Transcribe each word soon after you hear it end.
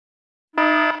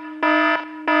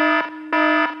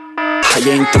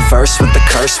ain't the first with the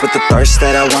curse, with the thirst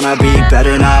that I wanna be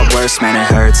better, not worse. Man, it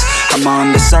hurts. I'm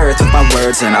on this earth with my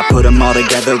words, and I put them all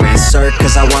together, insert,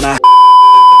 cause I wanna.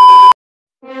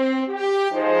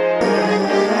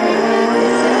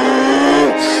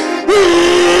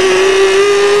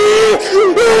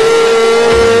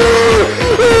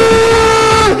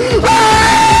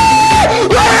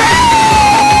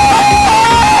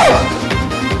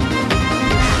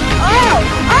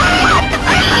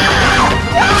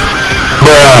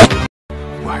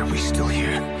 Why are we still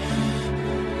here?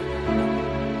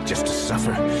 Just to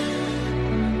suffer?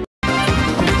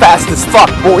 I'm fast as fuck,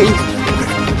 boy.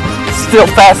 Still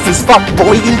fast as fuck,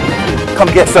 boy. Come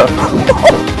get some.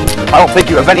 I don't think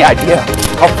you have any idea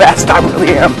how fast I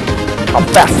really am. I'm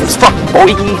fast as fuck,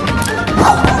 boy.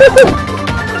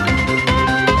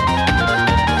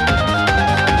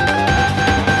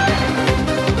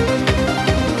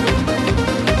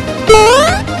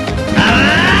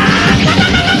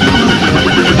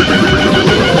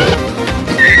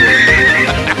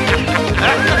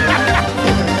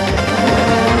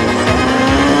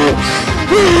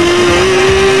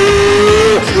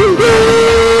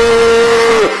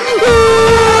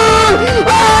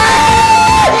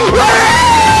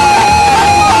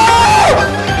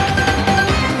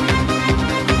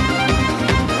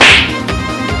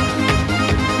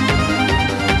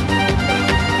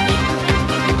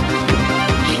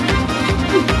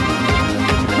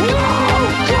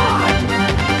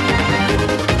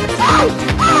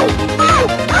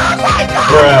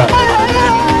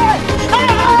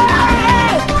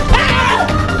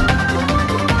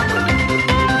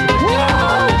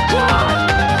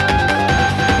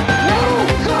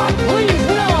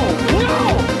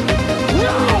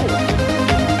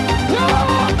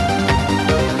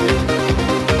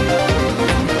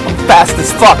 Fast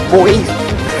as fuck, boy.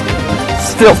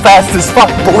 Still fast as fuck,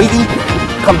 boy.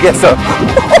 Come get some.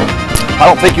 I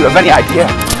don't think you have any idea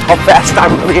how fast I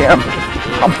really am.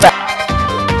 I'm fast.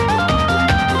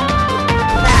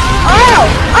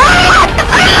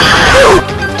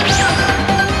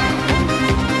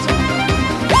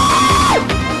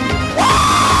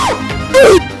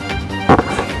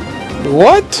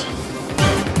 What?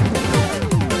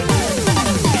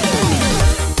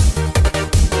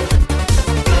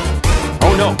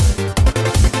 Oh no!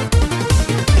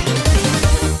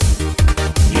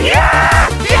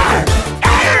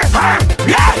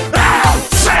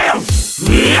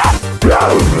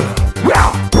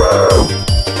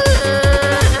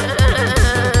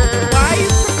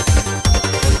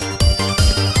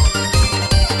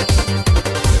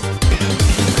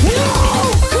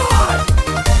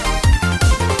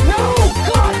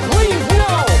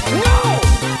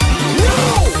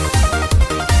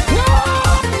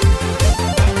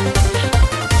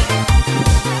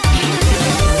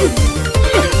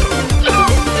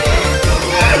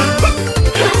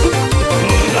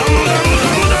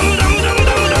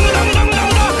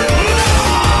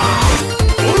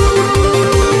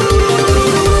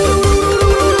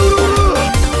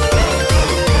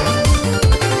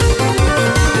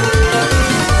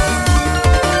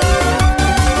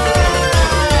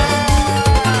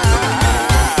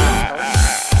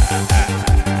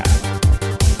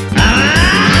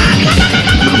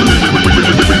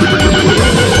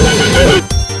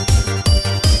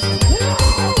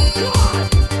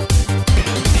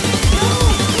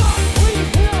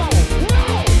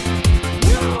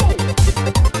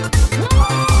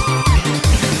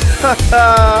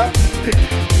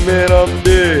 Man, I'm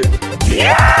dead.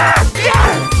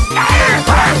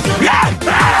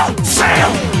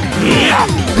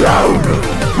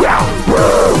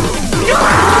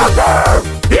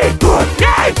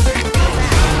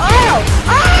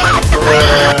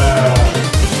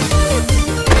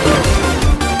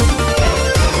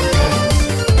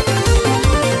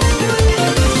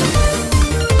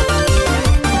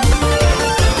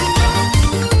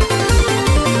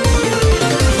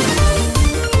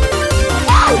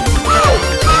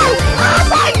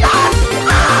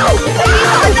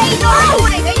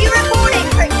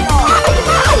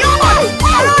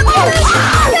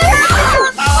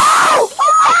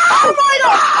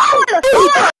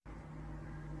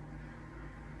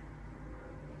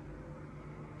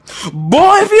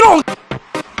 Boy, if you don't...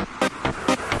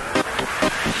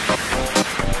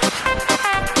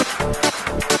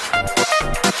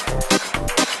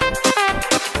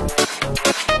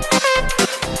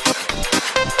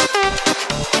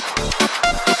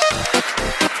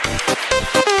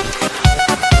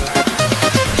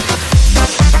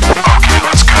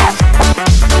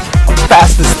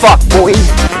 Fast as fuck, boy.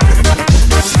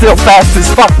 Still fast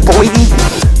as fuck, boy.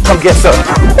 Come get some.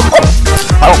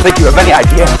 I don't think you have any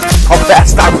idea how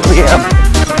fast I really am.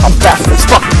 I'm fast as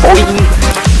fuck, boy.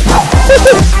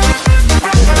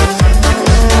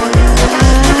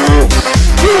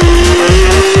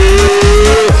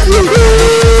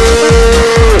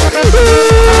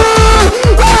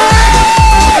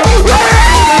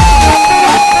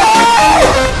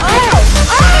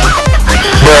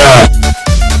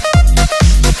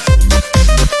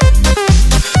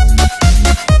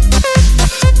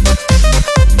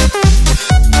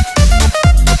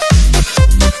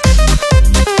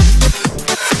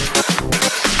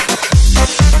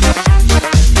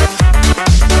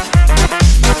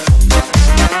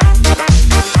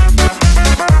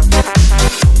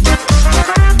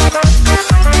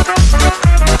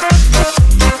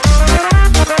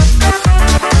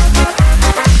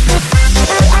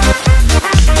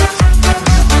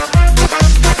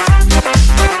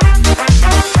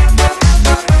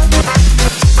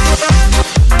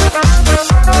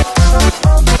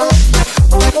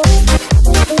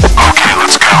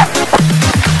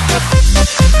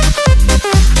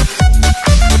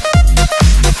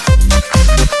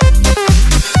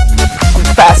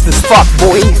 Fast as fuck,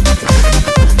 boy.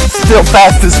 Still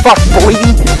fast as fuck, boy.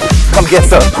 Come get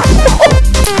some.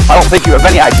 I don't think you have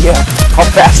any idea how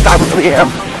fast I really am.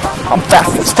 I'm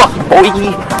fast as fuck, boy.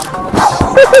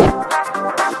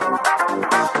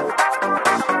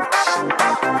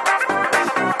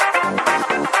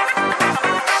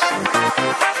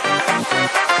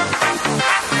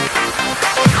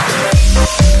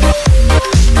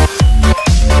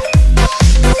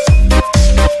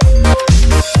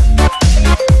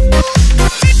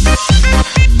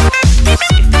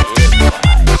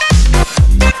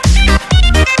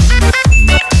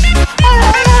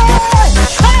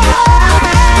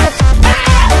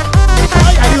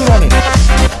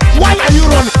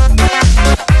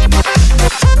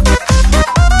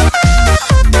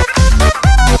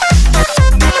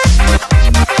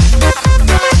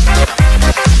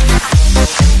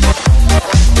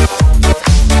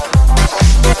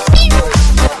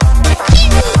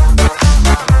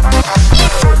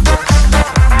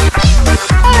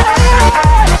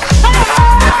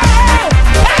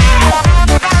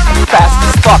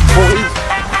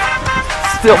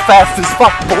 Still fast as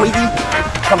fuck, boy.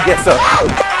 Come get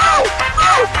some.